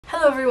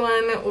Hello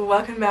everyone,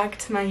 welcome back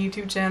to my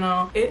YouTube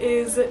channel. It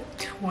is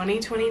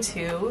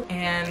 2022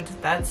 and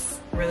that's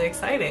really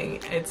exciting.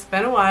 It's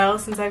been a while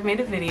since I've made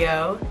a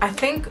video. I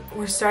think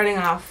we're starting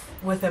off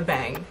with a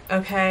bang,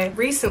 okay?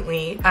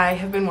 Recently, I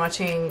have been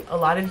watching a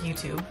lot of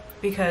YouTube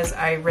because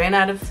I ran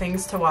out of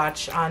things to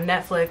watch on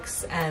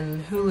Netflix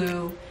and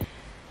Hulu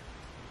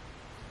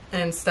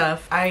and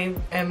stuff. I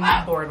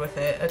am bored with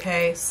it,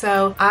 okay?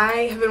 So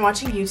I have been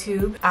watching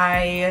YouTube.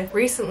 I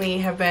recently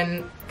have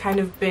been kind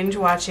of binge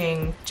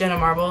watching Jenna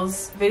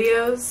Marbles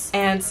videos,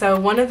 and so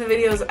one of the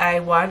videos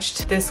I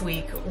watched this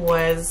week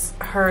was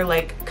her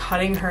like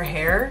cutting her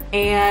hair,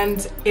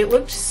 and it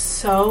looked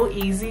so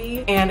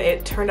easy and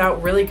it turned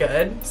out really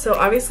good. So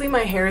obviously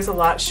my hair is a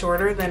lot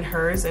shorter than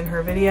hers in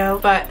her video,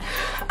 but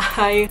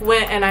I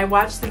went and I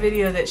watched the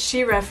video that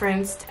she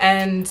referenced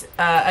and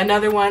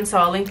another one, so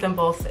I'll link them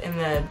both in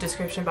the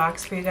description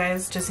box for you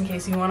guys just in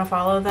case you want to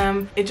follow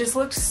them. It just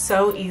looked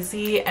so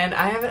easy, and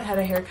I haven't had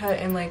a haircut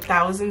in like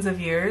thousands of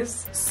years.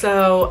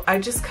 So I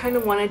just kind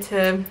of wanted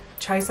to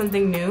try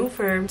something new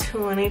for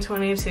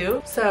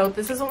 2022. So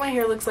this is what my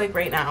hair looks like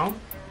right now.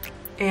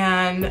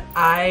 And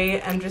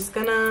I am just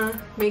gonna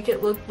make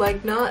it look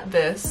like not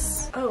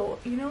this. Oh,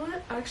 you know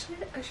what? Actually,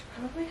 I should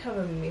probably have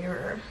a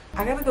mirror.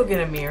 I gotta go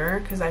get a mirror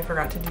because I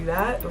forgot to do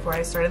that before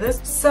I started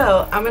this.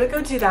 So I'm gonna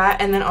go do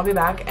that and then I'll be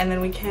back and then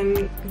we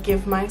can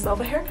give myself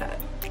a haircut.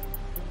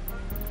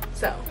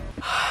 So,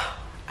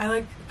 I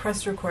like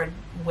pressed record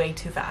way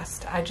too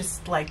fast. I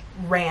just like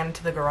ran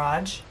to the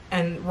garage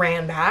and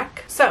ran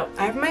back. So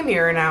I have my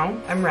mirror now.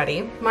 I'm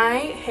ready. My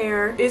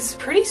hair is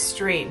pretty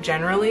straight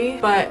generally,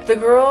 but the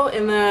girl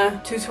in the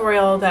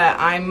tutorial that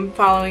I'm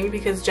following,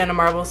 because Jenna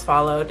Marbles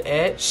followed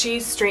it, she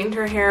straightened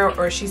her hair,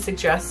 or she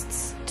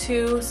suggests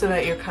to, so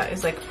that your cut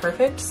is like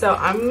perfect. So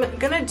I'm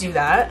gonna do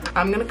that.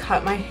 I'm gonna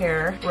cut my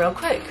hair real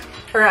quick.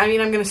 Or I mean,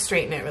 I'm gonna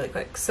straighten it really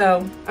quick. So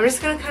I'm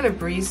just gonna kind of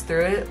breeze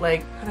through it.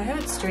 Like, I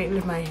haven't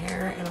straightened my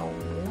hair in a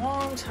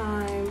long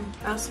time.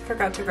 I also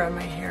forgot to grab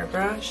my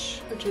hairbrush,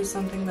 which is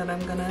something that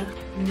I'm gonna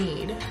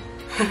need.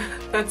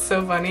 That's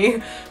so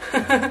funny.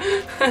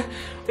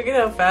 Look at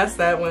how fast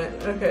that went.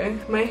 Okay,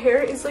 my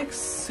hair is like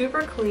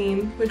super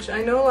clean, which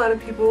I know a lot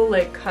of people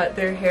like cut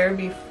their hair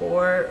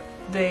before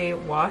they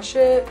wash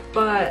it,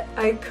 but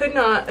I could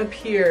not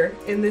appear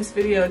in this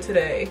video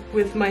today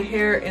with my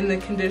hair in the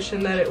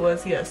condition that it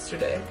was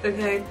yesterday,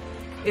 okay?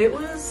 It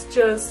was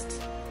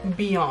just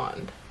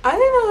beyond. I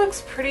think that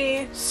looks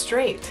pretty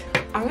straight.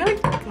 I'm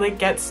gonna like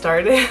get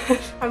started.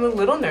 I'm a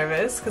little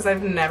nervous because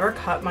I've never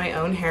cut my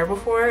own hair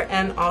before,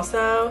 and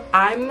also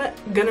I'm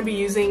gonna be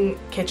using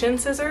kitchen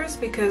scissors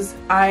because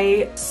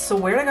I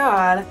swear to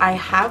God I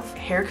have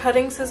hair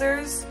cutting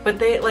scissors, but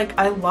they like,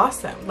 I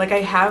lost them. Like, I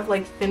have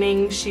like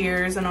thinning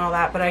shears and all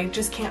that, but I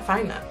just can't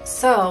find them.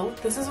 So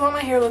this is what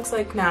my hair looks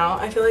like now.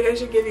 I feel like I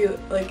should give you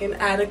like an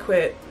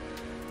adequate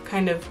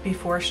kind of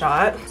before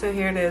shot. So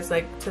here it is,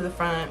 like to the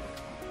front.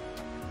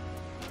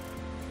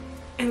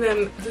 And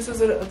then this is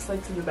what it looks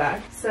like to the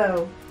back.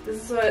 So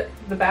this is what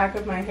the back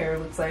of my hair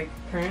looks like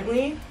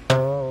currently.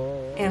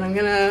 And I'm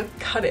gonna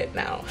cut it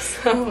now.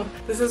 So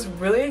this is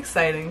really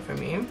exciting for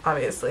me,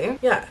 obviously.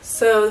 Yeah,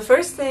 so the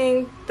first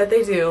thing that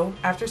they do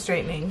after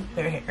straightening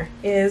their hair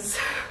is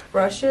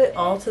brush it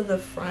all to the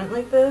front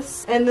like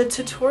this. And the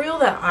tutorial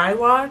that I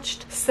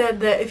watched said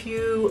that if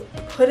you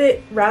put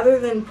it, rather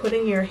than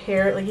putting your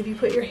hair, like if you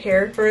put your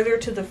hair further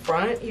to the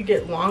front, you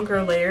get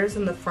longer layers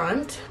in the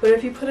front. But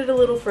if you put it a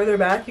little further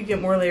back, you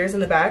get more layers in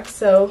the back.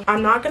 So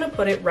I'm not gonna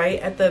put it right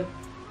at the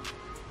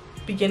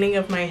beginning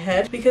of my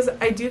head because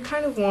I do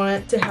kind of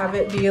want to have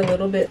it be a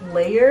little bit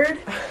layered.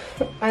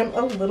 I'm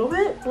a little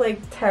bit like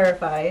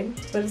terrified,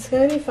 but it's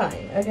gonna be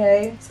fine,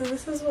 okay? So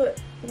this is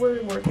what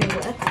we're working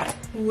with.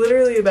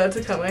 Literally about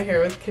to cut my hair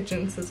with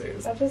kitchen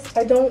scissors.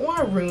 I don't want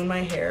to ruin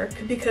my hair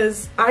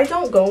because I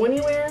don't go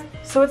anywhere,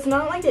 so it's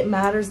not like it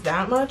matters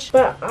that much,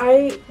 but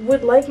I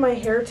would like my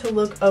hair to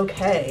look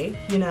okay,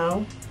 you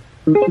know?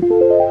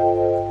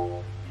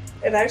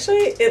 And actually,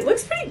 it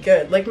looks pretty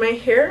good. Like my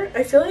hair,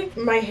 I feel like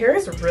my hair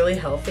is really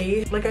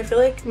healthy. Like I feel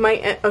like my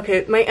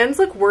ends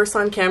look worse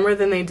on camera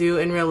than they do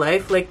in real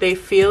life. Like they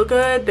feel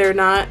good, they're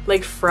not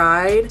like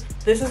fried.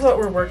 This is what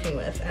we're working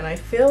with, and I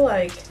feel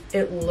like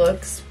it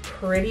looks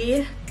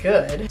pretty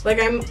good.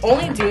 Like I'm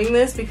only doing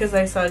this because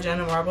I saw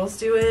Jenna Marbles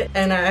do it,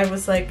 and I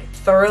was like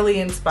thoroughly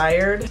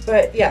inspired.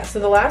 But yeah, so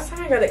the last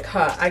time I got it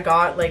cut, I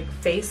got like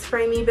face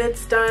framey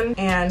bits done,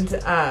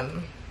 and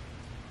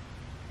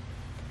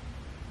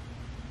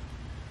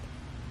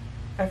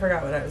I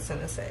forgot what I was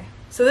gonna say.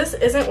 So this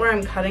isn't where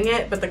I'm cutting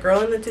it, but the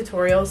girl in the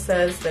tutorial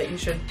says that you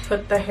should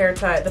put the hair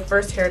tie, the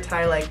first hair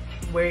tie, like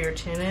where your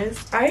chin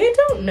is. I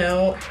don't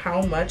know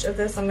how much of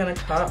this I'm gonna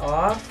cut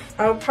off.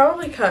 I'll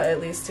probably cut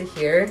at least to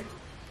here.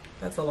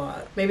 That's a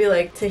lot. Maybe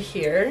like to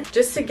here,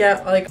 just to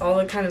get like all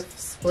the kind of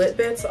split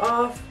bits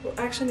off. Well,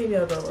 actually, maybe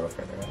I'll go a little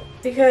further up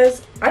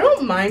because I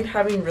don't mind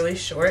having really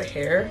short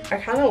hair. I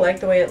kind of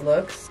like the way it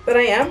looks, but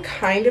I am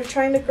kind of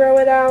trying to grow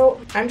it out.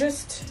 I'm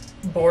just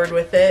bored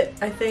with it,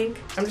 I think.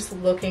 I'm just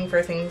looking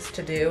for things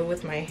to do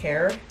with my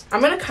hair.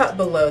 I'm gonna cut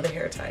below the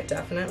hair tie,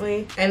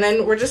 definitely. And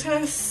then we're just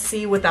gonna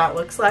see what that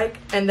looks like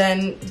and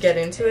then get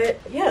into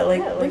it. Yeah, like,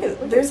 look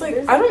at, there's like,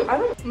 I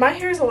don't, my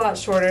hair is a lot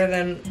shorter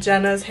than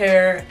Jenna's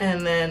hair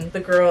and then the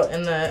girl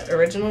in the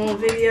original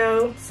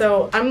video.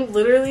 So I'm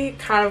literally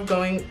kind of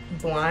going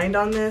blind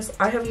on this.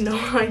 I have no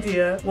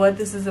idea what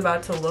this is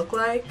about to look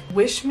like.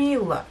 Wish me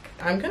luck.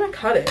 I'm gonna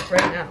cut it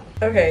right now.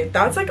 Okay,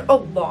 that's like a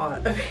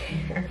lot of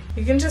hair.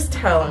 You can just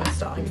tell I'm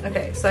stalling.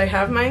 Okay, so I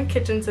have my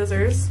kitchen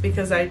scissors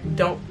because I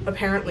don't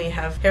apparently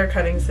have hair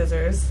cutting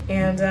scissors.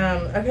 And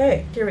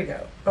okay, here we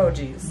go. Oh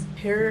geez,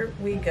 here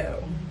we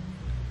go.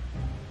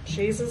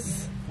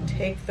 Jesus,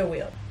 take the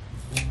wheel.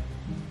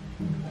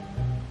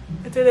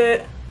 I did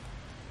it.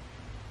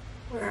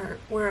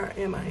 Where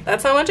am I?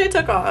 That's how much I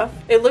took off.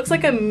 It looks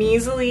like a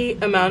measly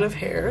amount of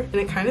hair, and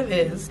it kind of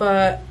is,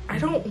 but I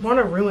don't want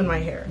to ruin my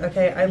hair,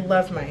 okay? I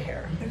love my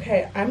hair.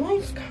 Okay, I'm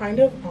like kind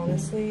of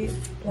honestly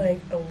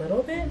like a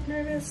little bit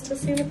nervous to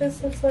see what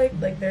this looks like.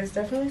 Like there's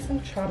definitely some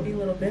choppy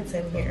little bits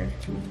in here.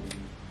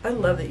 I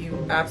love that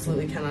you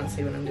absolutely cannot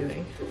see what I'm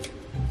doing.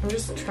 I'm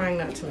just trying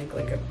not to make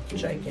like a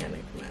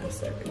gigantic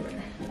mess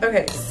everywhere.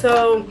 Okay,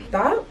 so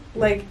that,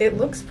 like, it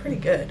looks pretty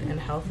good and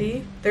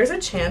healthy. There's a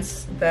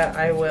chance that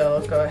I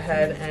will go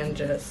ahead and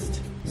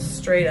just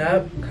straight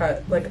up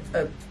cut like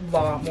a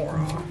lot more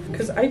off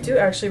because I do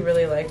actually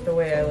really like the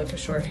way I look with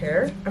short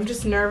hair. I'm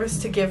just nervous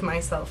to give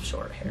myself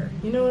short hair.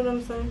 You know what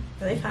I'm saying?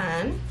 Really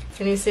fun.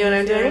 Can you see what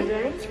I'm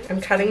doing?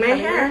 I'm cutting my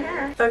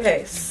hair.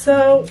 Okay,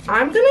 so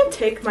I'm gonna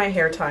take my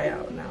hair tie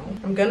out now.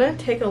 I'm gonna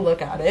take a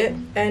look at it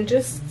and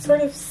just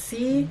sort of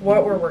see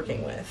what we're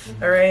working with.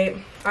 All right,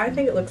 I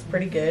think it looks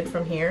pretty good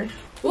from here.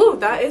 Ooh,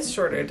 that is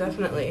shorter,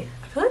 definitely.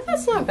 I feel like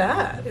that's not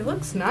bad. It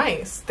looks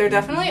nice. There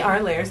definitely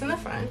are layers in the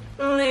front.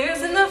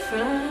 Layers in the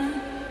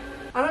front.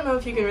 I don't know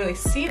if you can really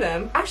see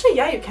them. Actually,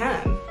 yeah, you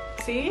can.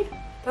 See?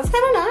 That's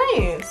kind of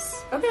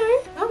nice. Okay,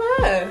 not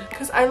bad.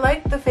 Because I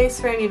like the face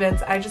frame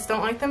bits. I just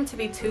don't like them to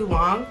be too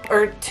long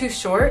or too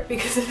short,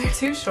 because if they're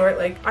too short,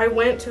 like I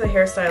went to the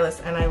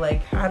hairstylist and I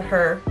like had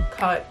her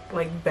cut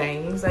like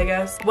bangs, I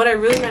guess. What I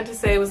really meant to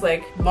say was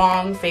like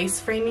long face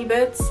framey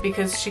bits,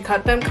 because she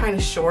cut them kind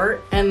of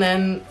short, and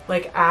then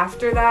like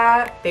after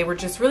that they were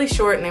just really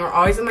short and they were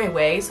always in my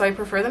way. So I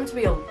prefer them to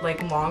be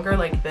like longer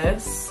like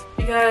this,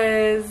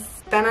 because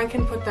then I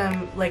can put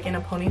them like in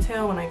a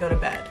ponytail when I go to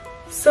bed.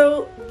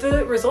 So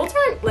the results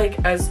aren't like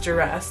as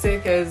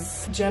drastic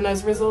as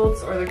Jenna's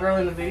results or the girl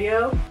in the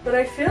video, but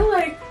I feel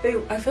like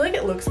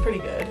it looks pretty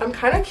good. I'm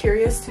kind of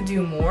curious to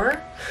do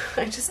more.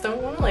 I just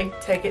don't want to like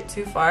take it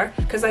too far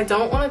because I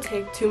don't want to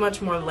take too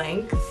much more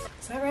length.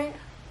 Is that right?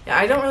 Yeah,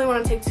 I don't really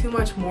want to take too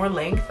much more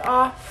length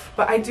off,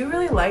 but I do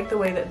really like the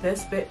way that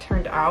this bit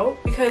turned out,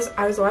 because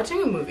I was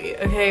watching a movie,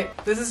 okay?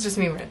 This is just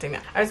me ranting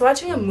now. I was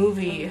watching a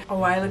movie a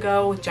while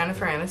ago with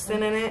Jennifer Aniston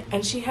in it,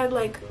 and she had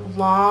like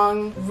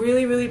long,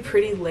 really, really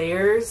pretty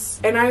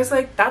layers, and I was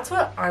like, that's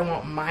what I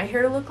want my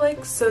hair to look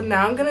like. So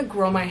now I'm gonna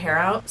grow my hair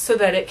out so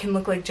that it can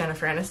look like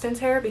Jennifer Aniston's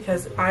hair,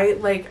 because I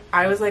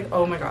was like,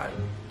 oh my god,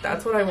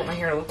 that's what I want my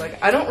hair to look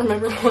like. I don't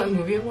remember what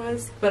movie it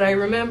was, but I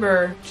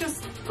remember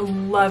just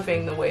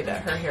loving the way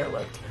that her hair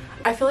looked.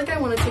 I feel like I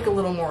want to take a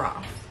little more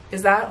off.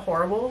 Is that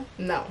horrible?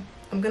 No.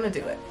 I'm gonna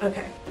do it.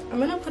 Okay. I'm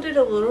gonna put it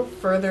a little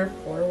further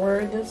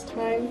forward this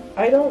time.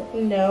 I don't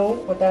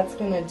know what that's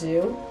gonna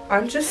do.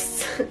 I'm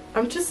just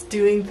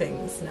doing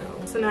things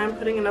now. So now I'm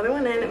putting another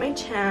one in at my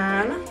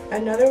chin.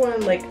 Another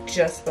one like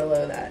just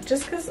below that.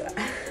 Just because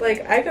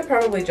like I could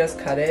probably just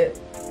cut it,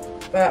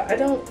 but I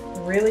don't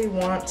really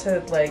want to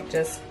like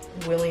just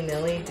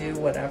willy-nilly do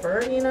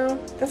whatever, you know?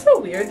 That's so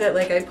weird that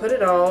like I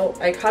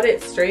cut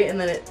it straight and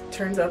then it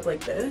turns up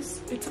like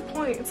this. It's a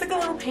point. It's like a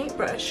little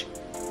paintbrush.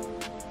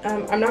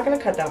 I'm not gonna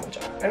cut that much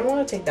off. I don't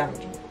want to take that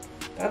much off.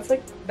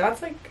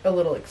 That's like a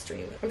little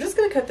extreme. I'm just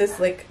gonna cut this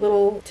like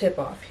little tip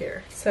off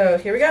here. So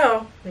here we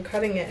go. I'm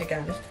cutting it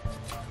again.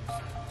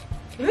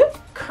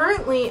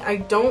 Currently, I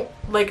don't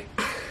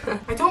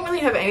really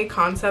have any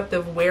concept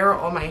of where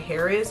all my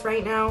hair is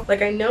right now.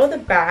 Like I know the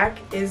back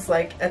is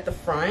like at the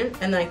front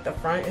and like the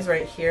front is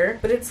right here,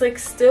 but it's like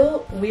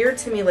still weird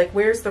to me. Like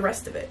where's the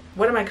rest of it?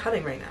 What am I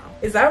cutting right now?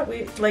 Is that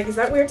weird? Like is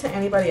that weird to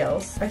anybody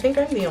else? I think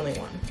I'm the only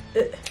one.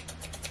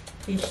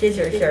 These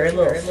scissors are a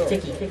little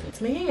sticky.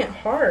 It's making it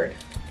hard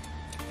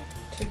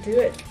to do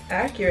it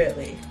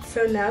accurately.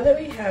 So now that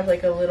we have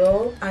like a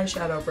little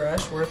eyeshadow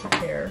brush worth of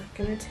hair,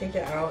 I'm gonna take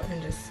it out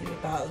and just see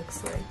what that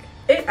looks like.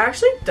 It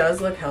actually does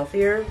look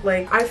healthier.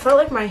 Like I felt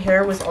like my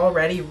hair was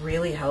already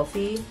really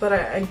healthy, but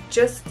I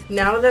just,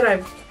 now that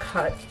I've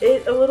cut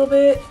it a little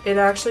bit, it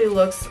actually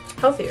looks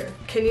healthier.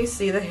 Can you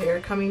see the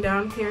hair coming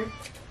down here?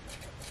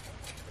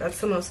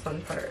 That's the most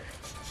fun part.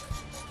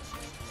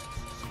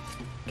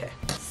 Okay,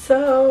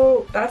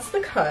 so that's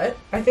the cut.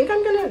 I think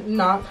I'm gonna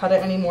not cut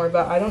it anymore,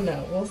 but I don't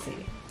know, we'll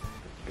see.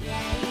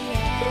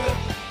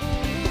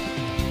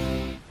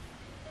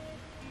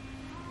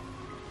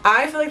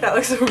 I feel like that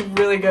looks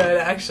really good,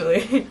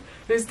 actually.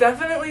 There's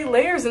definitely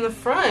layers in the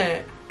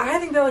front. I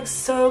think that looks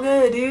so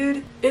good,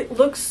 dude. It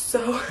looks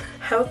so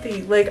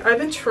healthy. Like, I've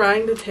been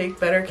trying to take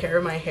better care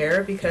of my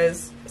hair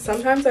because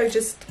sometimes I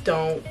just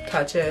don't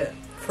touch it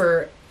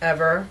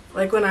forever.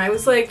 Like when I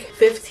was like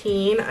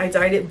 15, I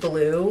dyed it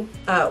blue.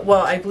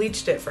 Well, I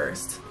bleached it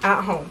first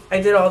at home.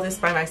 I did all this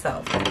by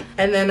myself.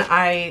 And then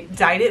I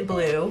dyed it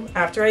blue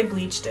after I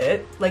bleached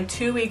it, like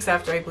 2 weeks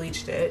after I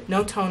bleached it.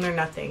 No toner,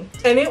 nothing.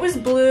 And it was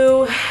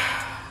blue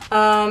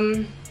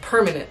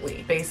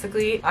permanently,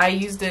 basically. I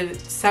used a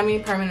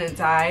semi-permanent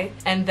dye,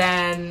 and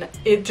then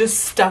it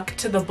just stuck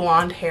to the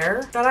blonde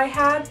hair that I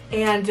had,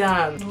 and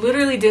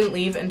literally didn't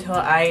leave until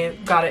I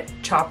got it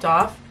chopped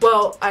off.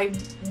 Well, I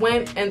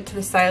went into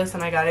the stylist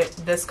and I got it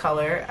this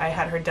color. I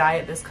had her dye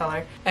it this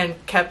color and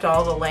kept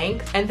all the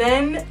length. And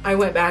then I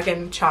went back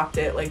and chopped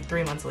it like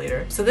 3 months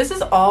later. So this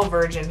is all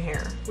virgin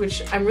hair,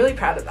 which I'm really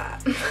proud of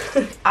that.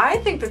 I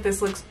think that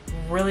this looks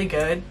really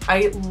good.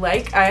 I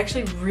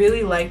actually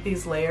really like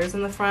these layers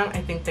in the front.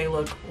 I think they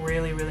look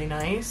really, really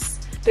nice.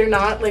 They're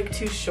not like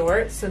too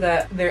short so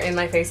that they're in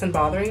my face and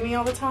bothering me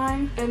all the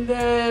time. And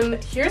then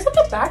here's what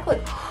the back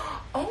looks.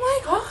 Oh my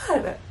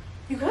god,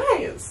 you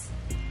guys.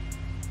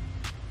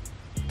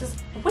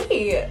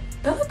 Wait,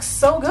 that looks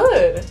so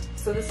good.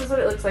 So this is what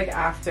it looks like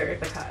after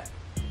the cut.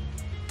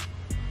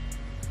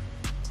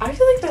 I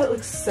feel like that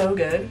looks so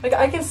good. Like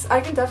I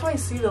can definitely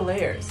see the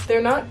layers.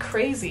 They're not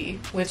crazy,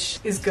 which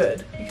is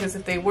good, because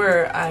if they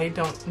were, I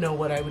don't know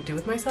what I would do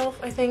with myself,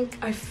 I think.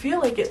 I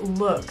feel like it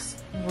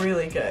looks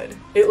really good.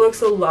 It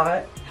looks a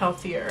lot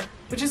healthier,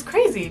 which is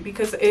crazy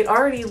because it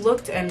already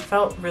looked and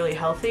felt really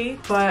healthy,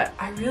 but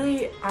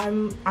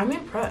I'm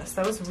impressed.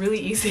 That was really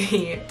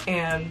easy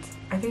and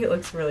I think it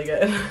looks really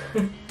good.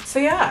 So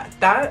yeah,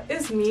 that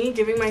is me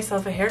giving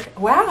myself a haircut.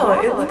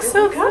 Wow, it looks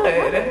so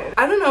good.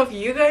 I don't know if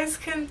you guys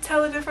can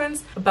tell the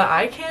difference, but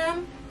I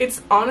can.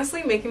 It's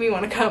honestly making me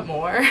want to cut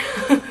more,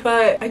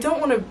 but I don't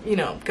want to, you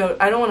know,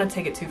 I don't want to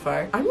take it too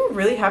far. I'm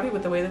really happy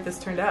with the way that this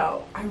turned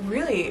out. I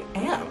really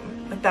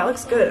am. Like that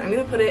looks good. I'm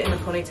gonna put it in a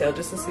ponytail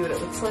just to see what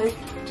it looks like,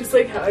 just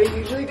like how I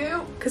usually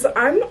do. Cause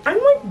I'm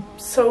like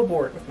so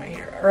bored with my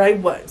hair, or I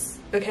was,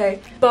 okay?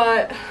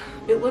 But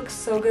it looks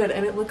so good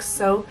and it looks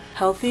so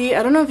healthy.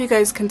 I don't know if you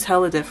guys can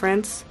tell the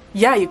difference.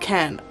 Yeah, you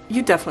can.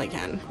 You definitely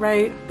can,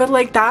 right? But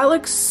like that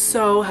looks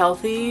so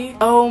healthy.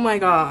 Oh my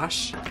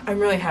gosh. I'm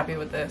really happy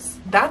with this.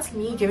 That's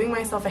me giving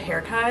myself a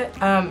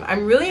haircut.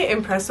 I'm really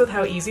impressed with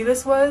how easy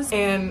this was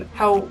and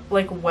how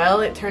like well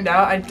it turned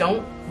out. I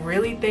don't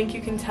really think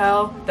you can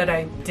tell that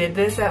I did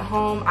this at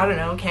home. I don't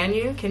know, can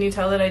you? Can you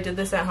tell that I did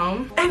this at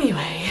home?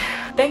 Anyway,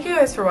 thank you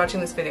guys for watching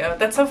this video.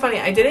 That's so funny.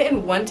 I did it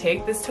in one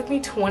take. This took me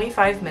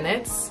 25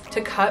 minutes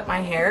to cut my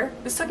hair.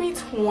 This took me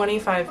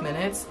 25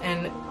 minutes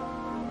and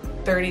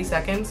 30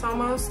 seconds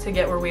almost to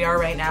get where we are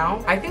right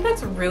now. I think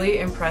that's really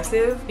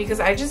impressive because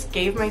I just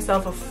gave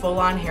myself a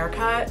full-on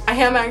haircut. I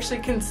am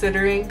actually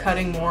considering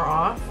cutting more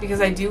off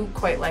because I do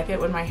quite like it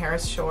when my hair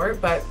is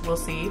short, but we'll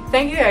see.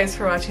 Thank you guys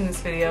for watching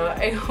this video.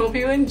 I hope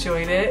you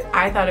enjoyed it.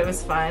 I thought it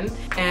was fun,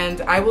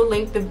 and I will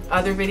link the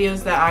other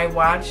videos that I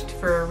watched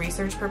for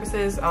research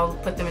purposes. I'll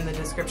put them in the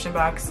description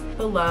box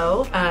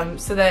below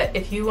so that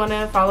if you want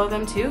to follow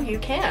them too, you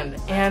can.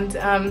 And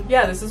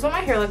yeah, this is what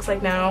my hair looks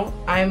like now.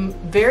 I'm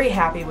very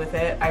happy with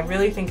it. I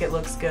really think it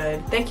looks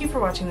good. Thank you for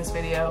watching this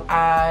video.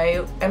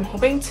 I am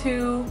hoping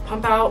to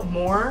pump out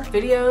more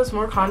videos,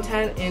 more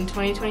content in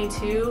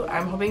 2022.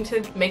 I'm hoping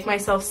to make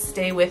myself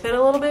stay with it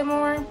a little bit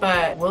more,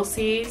 but we'll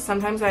see.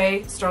 Sometimes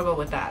I struggle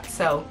with that.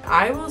 So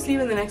I will see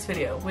you in the next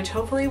video, which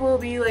hopefully will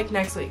be like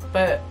next week,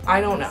 but I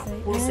don't know.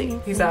 We'll see.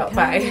 Peace out.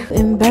 Bye.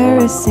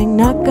 Embarrassing,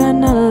 not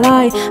gonna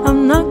lie.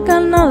 I'm not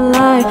gonna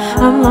lie.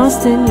 I'm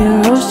lost in your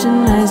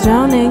ocean eyes,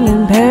 drowning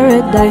in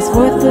paradise.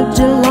 4th of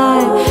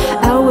July,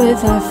 out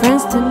with our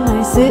friends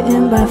tonight,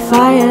 sitting by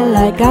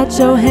firelight. Got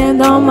your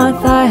hand on my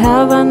thigh.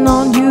 Have I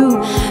known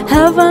you?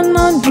 Have I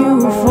known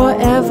you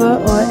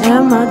forever, or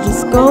am I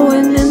just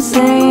going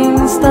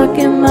insane? Stuck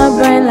in my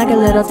brain like a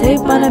little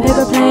tape on a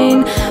paper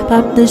plane.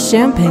 Pop the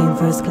champagne,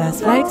 first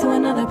class flight to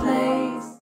another